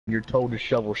you're told to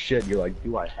shovel shit, you're like,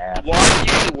 do I have to? Why are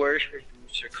you the worst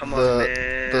producer? Come on,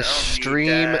 man. The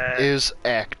stream is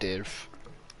active.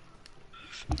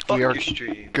 Fuck We are your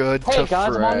stream. good Hey to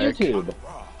guys, I'm on frag. YouTube.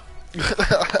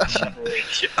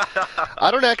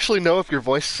 I don't actually know if your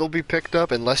voice will be picked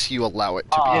up unless you allow it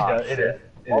to be. It is.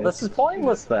 Well, this is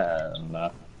pointless then.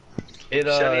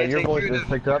 Your voice is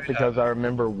picked up because I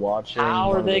remember watching.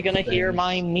 How are they gonna hear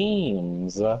my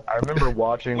memes? I remember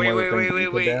watching.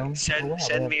 Wait.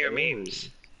 Send me your memes.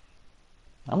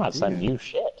 I'm not sending you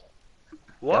shit.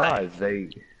 Why? Guys,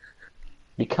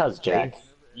 Because, Jack,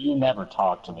 you never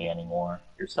talk to me anymore.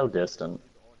 You're so distant.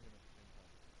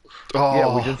 Oh.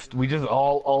 Yeah, we just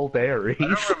all alt Aries. I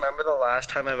don't remember the last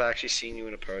time I've actually seen you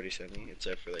in a party setting,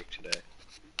 except for like today.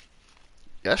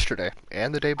 Yesterday,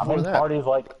 and the day I'm before in that. parties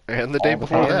like And the day all the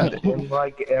before time. that. And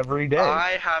like every day.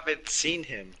 I haven't seen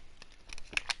him.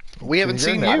 We haven't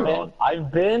You're seen not you. wrong.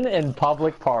 I've been in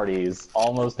public parties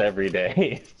almost every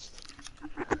day.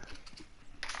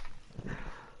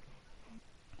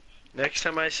 Next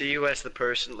time I see you as the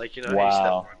person, like, you know, Wow. he's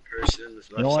that one person in this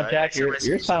You know what, side, Jack? next time I see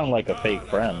You're sounding like a fake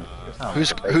friend. You sound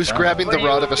Who's like a fake who's friend. grabbing the What do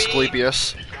rod you of mean?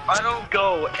 Asclepius? I don't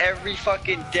go every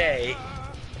fucking day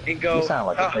and go, You sound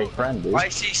like a "Oh, fake friend, dude. I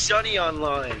see Sunny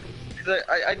online. 'Cause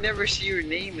I never see your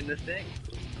name in the thing.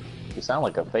 You sound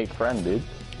like a fake friend, dude.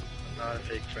 I'm not a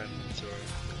fake friend, I'm sorry.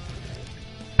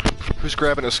 Who's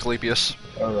grabbing Asclepius?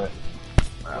 Alright.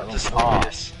 What's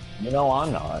this? You know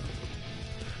I'm not.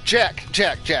 Jack.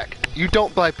 You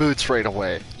don't buy boots right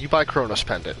away. You buy Kronos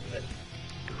Pendant.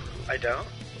 I don't?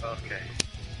 Okay.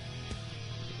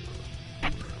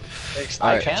 Thanks. I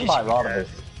Alright. can buy Rod of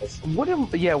What am?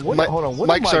 Yeah. What? Mi- hold on. What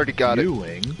Mike's am I already got it.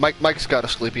 doing? Mike's got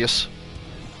Asclepius.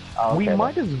 Oh, We okay,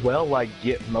 might as well like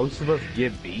get most of us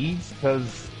get these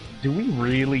because do we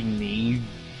really need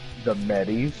the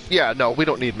medis Yeah, no, we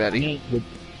don't need Medi.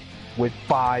 with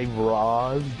 5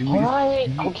 rods? Do we?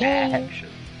 Alright, okay. Action.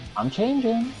 I'm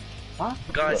changing. Huh?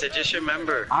 Guys, I just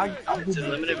remember. I It's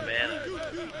unlimited mana.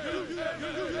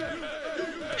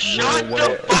 No Shut way.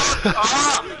 the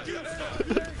fuck up!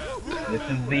 This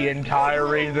is the entire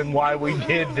reason why we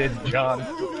did this, John.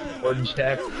 Or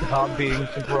Jack, stop being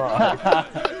surprised.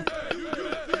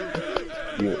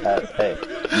 USA.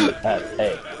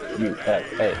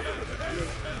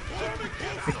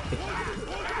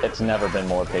 It's never been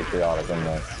more patriotic than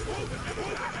this.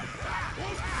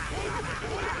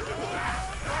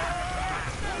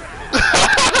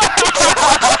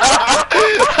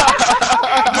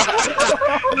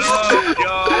 Oh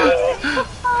god!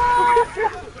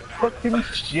 Fucking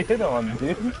shit on,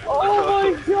 dude. Oh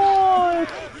my god!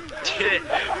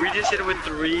 We just hit it with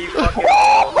 3 fucking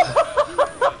balls.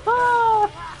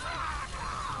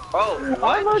 Oh,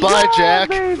 what? Bye, Jack.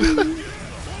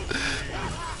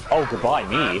 Oh, goodbye,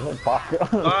 me.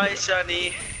 Fuck. Bye,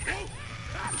 Sunny.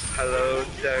 Hello,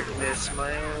 darkness,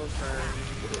 my old friend.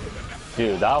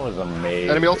 Dude, that was amazing.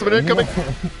 Enemy ultimate incoming.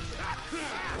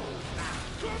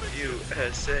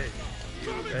 USA.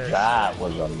 That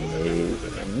was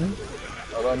amazing.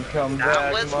 Well, come That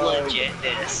back, was Mike.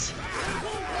 legitness.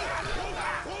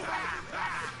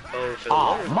 Oh, for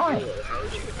Ah, the Mike.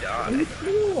 how'd you die? What are you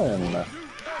doing?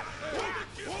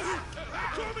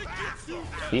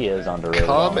 He is underrated.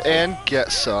 Come and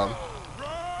get some.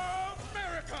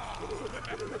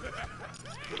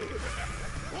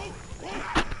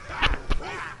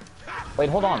 Wait,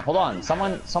 hold on.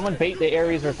 Someone bait the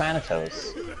Ares or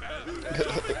Thanatos.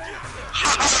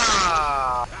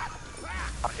 Ha!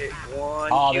 I hit one.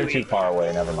 Oh, they're Huey. too far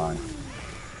away. Never mind.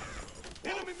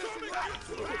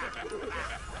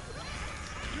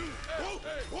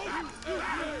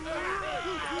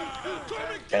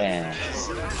 Damn. This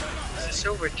is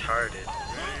so retarded.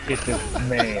 It's this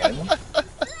man.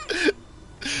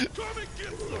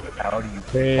 How do you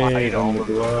fight all of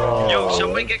them? Yo,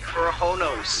 somebody get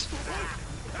Kronos.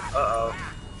 Uh-oh.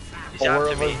 He's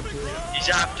after me. He's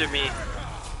after me.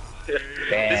 This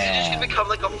is just gonna become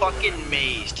like a fucking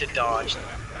maze to dodge.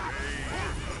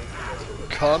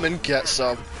 Come and get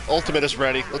some. Ultimate is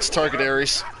ready. Let's target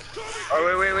Ares.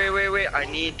 Oh, wait. I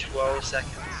need 12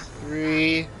 seconds.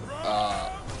 3.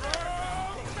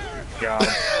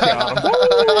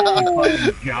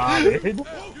 Got it.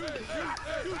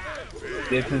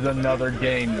 This is another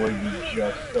game where you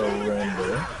just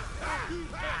surrender.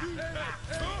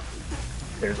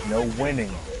 There's no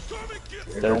winning.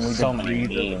 There's only There's so many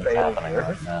degrees of memes happening failure.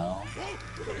 right now.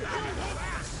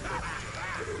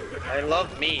 I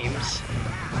love memes.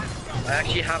 I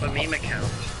actually have a meme account,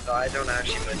 so I don't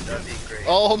actually, but that'd be great.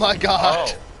 Oh my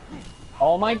god.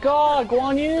 Oh my god,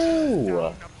 Guan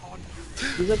Yu!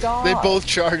 He's a god. They both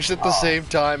charged at the same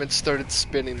time and started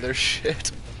spinning their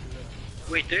shit.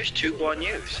 Wait, there's two Guan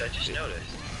Yus. I just noticed.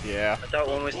 Yeah. I thought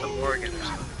one was the Morgan or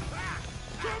something.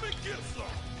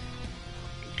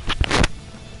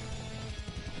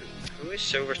 Who is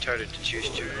so retarded to choose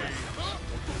two Guan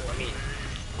Yus? I mean,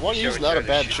 Guan Yu's not a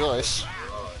bad choice.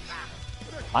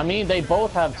 I mean, they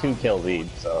both have 2 kills each,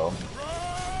 so.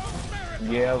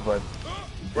 Yeah, but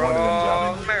one of them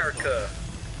Raw got him. America.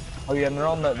 Oh yeah, and they're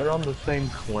on the same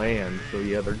clan, so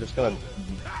yeah, they're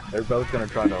both gonna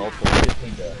try to ultimate. We just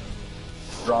need to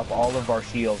drop all of our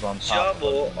shields on top.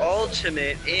 Double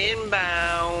ultimate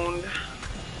inbound.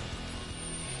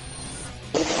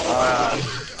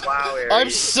 Wow, Aries. I'm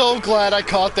so glad I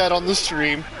caught that on the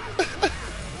stream.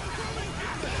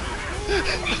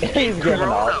 He's giving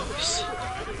up. Chronos.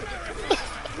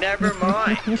 Never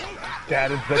mind.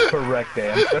 That is the correct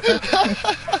answer.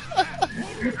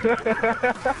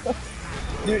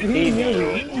 Dude,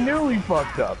 he knew he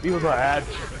fucked up. He was like,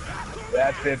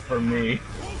 that's it for me.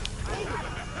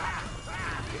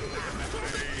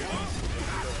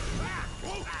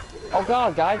 Oh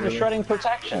god, guys, you're shredding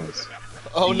protections.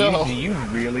 Oh no. Do you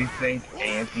really think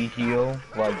anti-heal,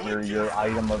 like your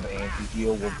item of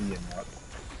anti-heal, will be enough?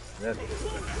 That's really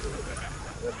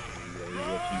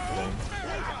what you think.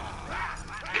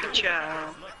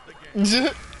 Ciao.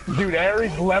 Dude,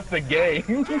 Aries left the game.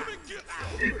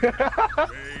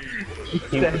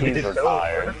 He's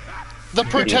retired. The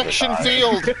protection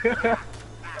field!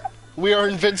 We are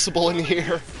invincible in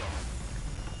here.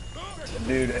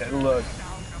 Dude, look.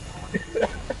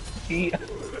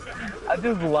 I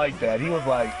just like that. He was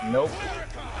like, nope,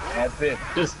 that's it.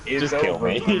 Just It's kill over.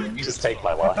 me. Just take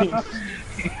my life.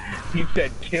 He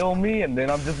said, kill me, and then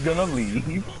I'm just gonna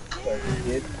leave. That's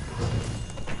it.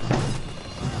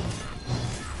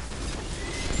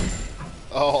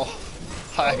 Oh,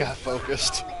 I got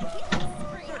focused.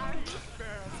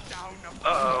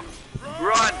 Uh-oh.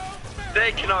 Run!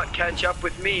 They cannot catch up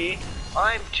with me.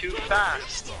 I'm too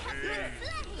fast.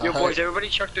 Yo, boys, everybody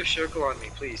chuck their circle on me,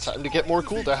 please. Time to get more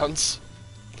cooldowns.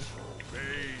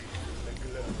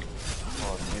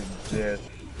 Oh, dude, this.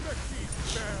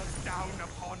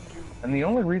 And the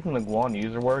only reason the Guan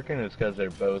Yus are working is because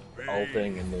they're both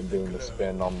ulting and then doing the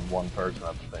spin on one person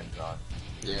at the same time.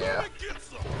 Yeah.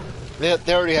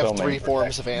 They already have So many 3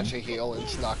 forms of anti-heal, and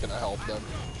it's not gonna help them.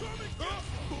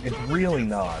 It's really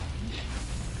not.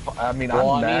 I mean, Well,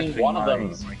 I'm I mean, maxing one of my-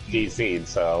 them's DC'd,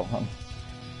 so.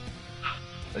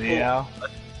 Yeah.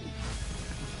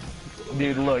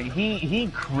 Dude, look, he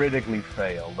critically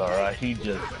failed, alright? He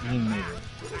knew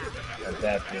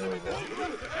that's really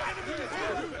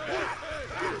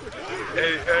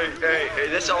Hey,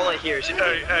 that's all I hear is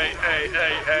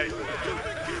hey.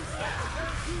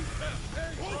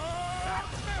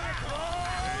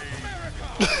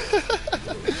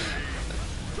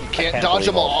 You can't dodge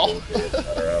them all.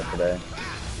 Today.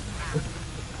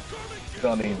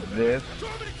 Gunning this.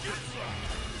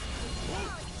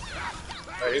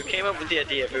 Alright, who came up with the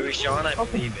idea? If it was John, I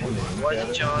believe it. If it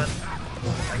wasn't John,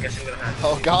 I guess I'm gonna have to.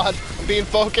 Oh god, I'm being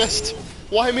focused.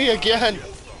 Why me again?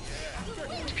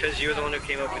 Because you were the one who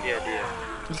came up with the idea.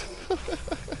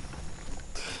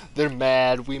 They're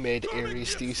mad we made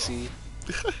Ares DC.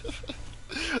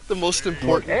 The most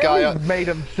important Look, guy Aries made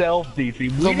himself DC. We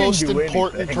the didn't most do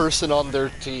important anything. person on their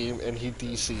team, and he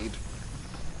DC'd.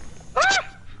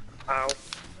 Ow.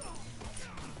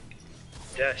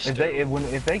 Yes.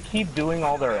 If they keep doing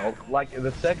all their ult, like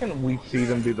the second we see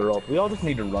them do their ult, we all just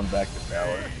need to run back to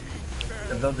tower.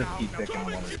 And they'll just keep picking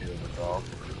one or two of us off.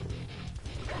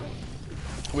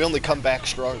 We only come back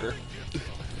stronger.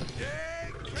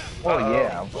 Well,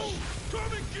 yeah, but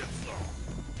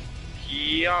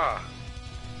Yeah.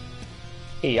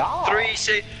 Yeah.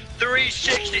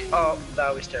 360. Oh,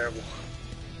 that was terrible.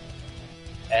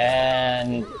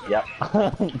 And yep.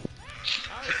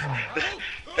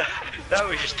 That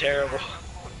was just terrible.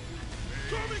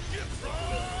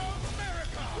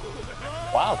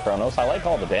 Wow, Kronos, I like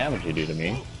all the damage you do to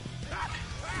me.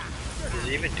 Does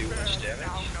he even do much damage?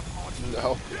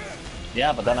 No.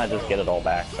 Yeah, but then I just get it all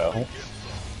back, so.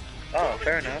 Oh,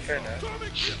 fair enough.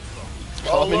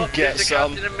 Come and look, get there's a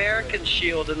some. Captain American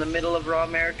shield in the middle of Raw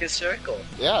America's circle.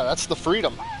 Yeah, that's the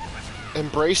freedom.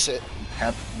 Embrace it.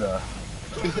 that's the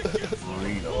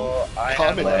freedom. Well, I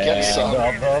Come have and get like- some.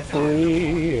 Of the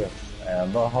free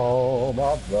and the home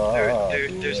of the.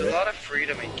 There's a lot of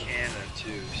freedom in Canada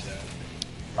too, so.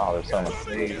 Oh, there's so much.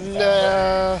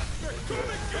 Nah.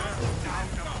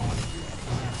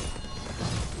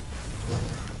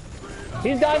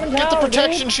 He's diving Get the tower,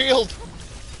 protection dude. shield.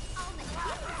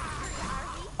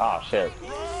 Oh shit.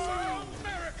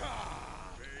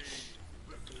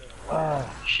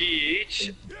 Cheats.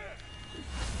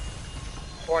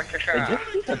 They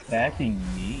just keep attacking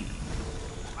me.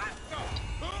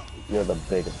 You're the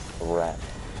biggest threat.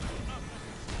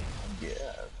 Yeah.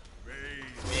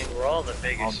 I mean, we're all the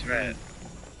biggest threat.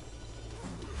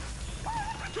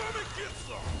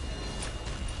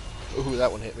 Ooh,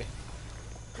 that one hit me.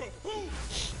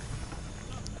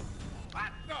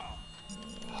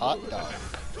 Hot dog.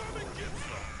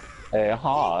 A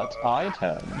hot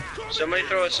item. Somebody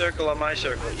throw a circle on my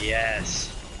circle. Yes.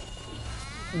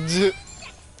 Z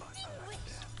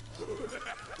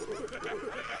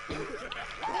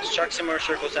Let's chuck some more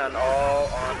circles down all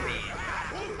on me.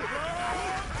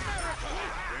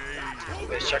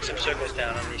 Let's chuck some circles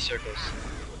down on these circles.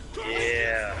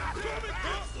 Yeah.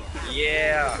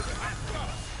 Yeah.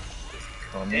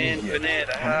 Infinite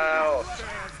health.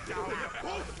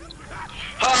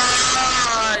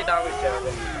 Hi! That was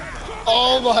terrible.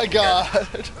 Oh my god!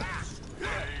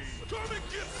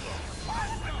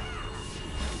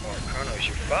 Oh, Kronos,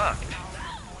 you're fucked.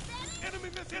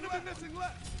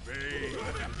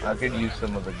 I could use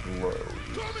some of the glow.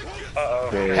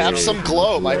 Uh-oh. Have some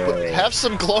glow,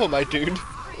 my dude.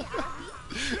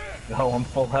 No, I'm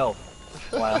full health.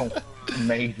 Wow.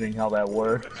 Amazing how that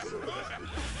works.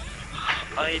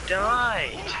 I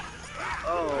died.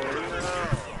 Oh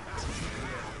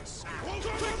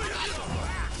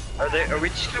no. Are we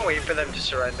just gonna wait for them to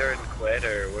surrender and quit,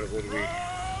 or what would we?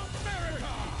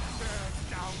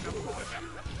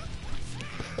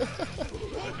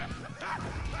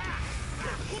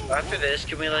 After this,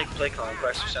 can we like play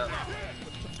Conquest or something?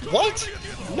 What?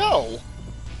 No!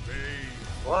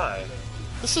 Why?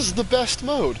 This is the best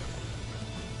mode.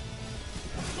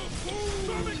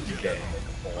 Okay.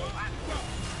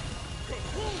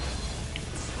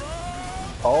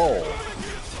 Oh.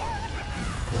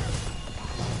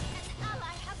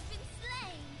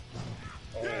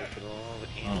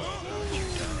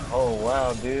 Oh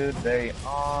wow, dude, they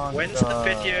on. When's the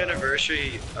 5th year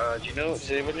anniversary? Do you know? Does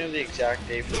anyone know the exact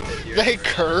date for the 5th year? They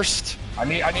cursed. I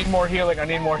need more healing. I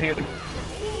need more healing.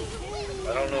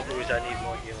 I don't know who's I need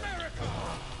more healing.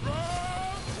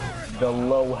 The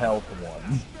low health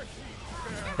one.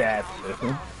 That's it.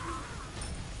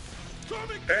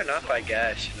 Fair enough, I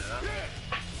guess. You know,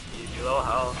 if you're low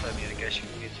health, I mean, I guess you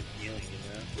can get some healing. You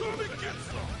know.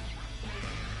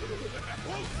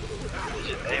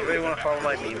 Anybody want to follow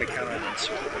my meme account on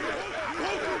Instagram?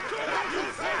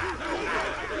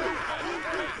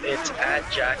 It's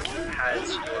at Jack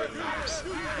Has Your Memes.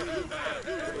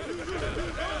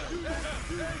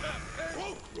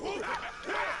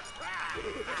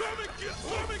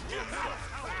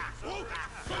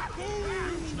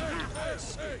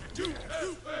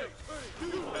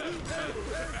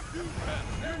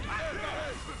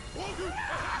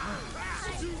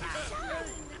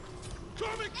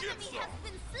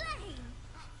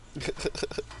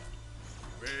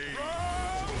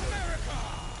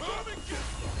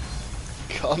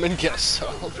 Come and get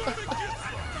some.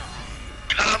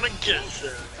 Come and get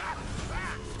some.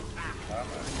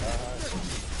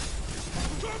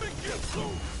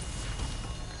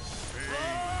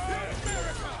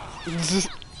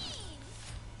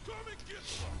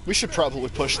 We should probably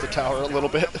push the tower a little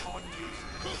bit.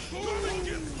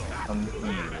 I'm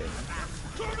healing.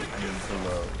 I need to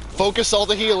low. Focus all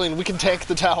the healing. We can tank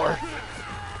the tower.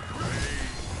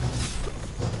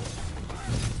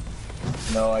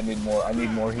 No, I need more. I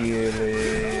need more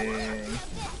healing.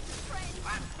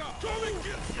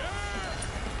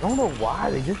 I don't know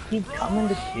why they just keep coming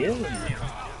to kill me.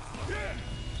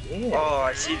 Yeah. Oh,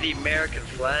 I see the American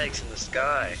flags in the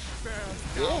sky.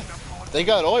 Yeah. They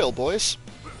got oil, boys.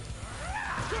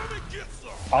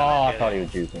 Oh, I thought he was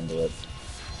juicing to it.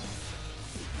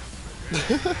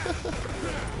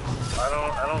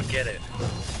 I don't get it.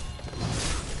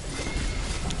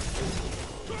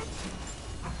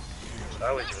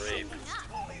 That was rape.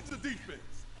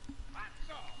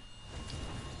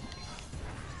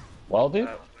 Well, dude.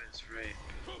 That was rape.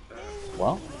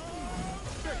 Well.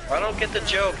 I don't get the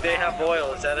joke. They have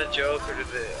oil. Is that a joke or did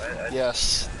they?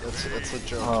 Yes, that's a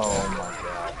joke. Oh my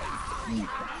god.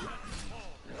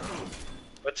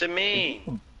 What's it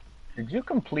mean? Did you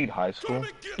complete high school?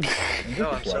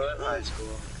 No, I'm still in high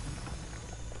school.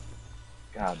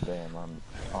 God damn, I'm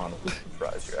honestly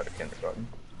surprised you're out of kindergarten.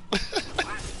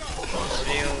 What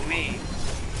do you mean?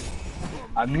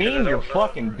 I mean, you're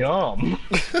fucking dumb.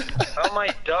 How am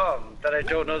I dumb that I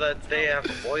don't know that they have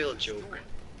an oil joke?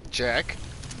 Jack.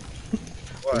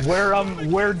 What?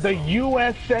 We're the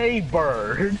USA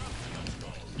bird.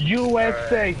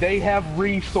 USA, right. They have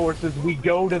resources. We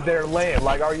go to their land.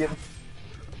 Like, are you?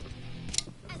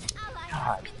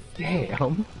 God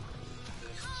damn.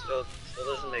 Still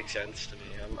doesn't make sense to me.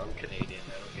 I'm Canadian.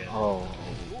 I don't again. Oh.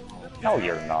 No,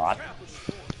 you're not.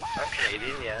 I'm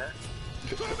Canadian, yeah.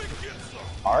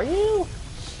 Are you?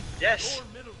 Yes.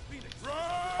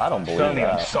 I don't believe Sonny,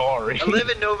 I'm that. sorry. I live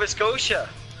in Nova Scotia.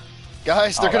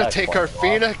 Guys, they're Oh, gonna that's take fun. our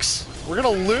Phoenix. We're gonna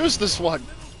lose this one.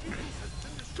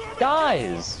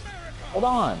 Guys! Hold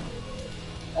on.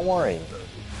 Don't worry.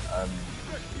 I'm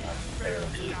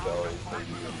terribly sorry for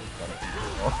you and the Sonny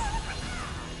people.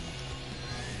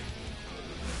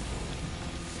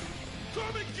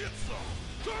 Come and get some!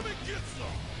 Come and get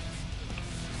some!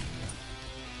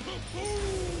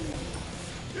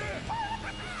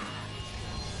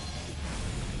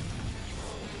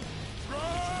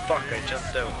 Fuck, I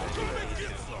jumped out.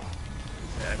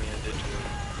 Yeah, I mean, I did.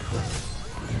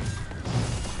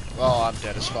 Oh, I'm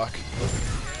dead as fuck.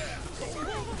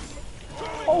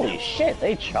 Holy shit,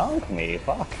 they chunked me.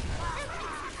 Fuck.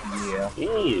 Yeah.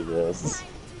 Jesus.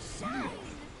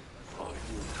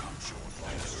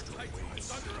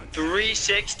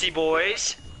 360,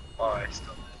 boys. Alright,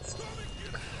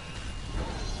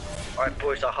 Alright,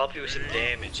 boys, I'll help you with some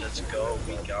damage. Let's go.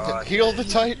 We got Heal the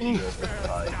Titan.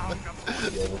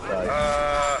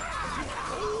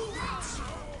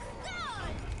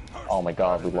 Oh my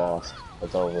god, we lost.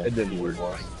 It's over. It didn't work.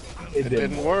 It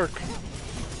didn't work.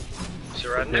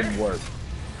 surrender. It didn't work.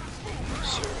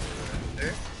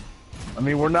 Surrender. I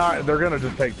mean, we're not. They're gonna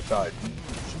just take the side.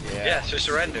 Yeah, so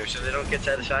surrender, so they don't get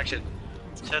satisfaction.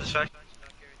 Satisfaction.